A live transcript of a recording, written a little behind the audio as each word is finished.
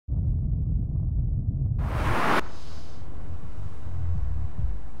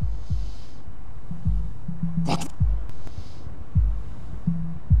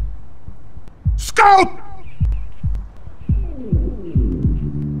Scout!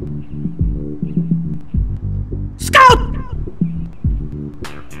 Scout!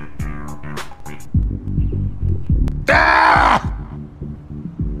 Ah!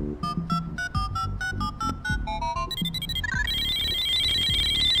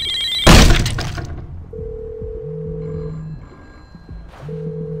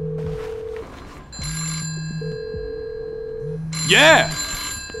 Yeah!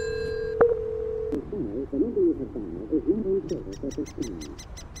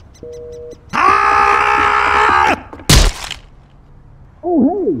 Ah! Oh,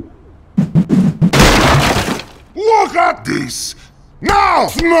 hey! Look at this! Now,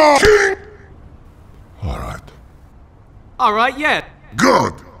 Small King! Alright, yeah.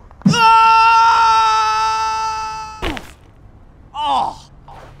 Good! Oh!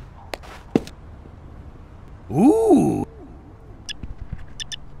 Ooh!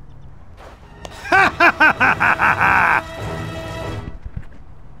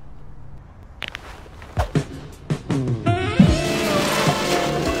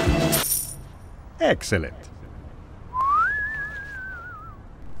 Excellent.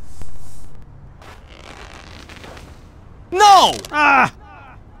 No! Ah!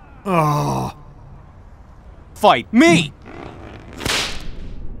 Oh. Fight me!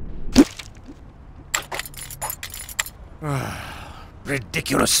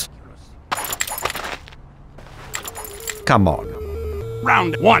 Ridiculous. Come on.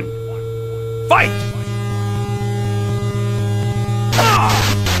 Round one. Fight!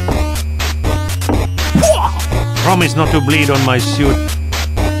 Promise not to bleed on my suit.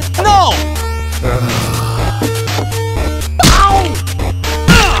 No!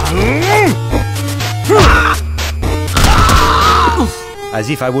 As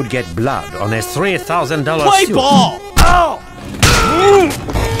if I would get blood on a $3,000 Play suit. ball!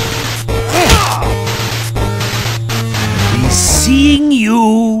 He's seeing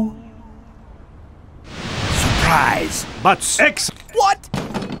you. Surprise. But What?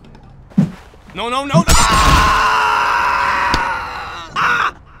 No, no, no, no! Ah!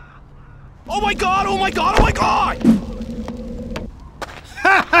 Oh my god, oh my god, oh my god!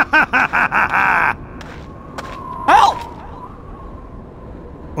 Help!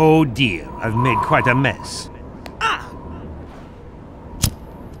 oh dear, I've made quite a mess.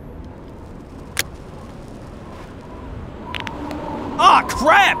 Ah,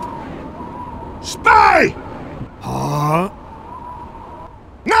 crap! Spy! Huh?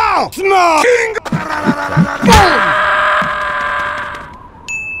 Now, Small King!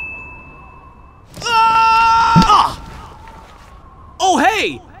 Oh,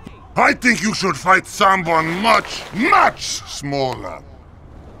 hey! I think you should fight someone much, much smaller.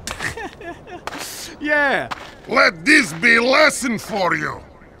 Yeah. Let this be a lesson for you.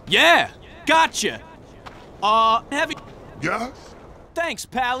 Yeah, gotcha. Heavy. Yes? Thanks,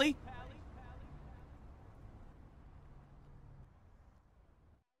 Pally.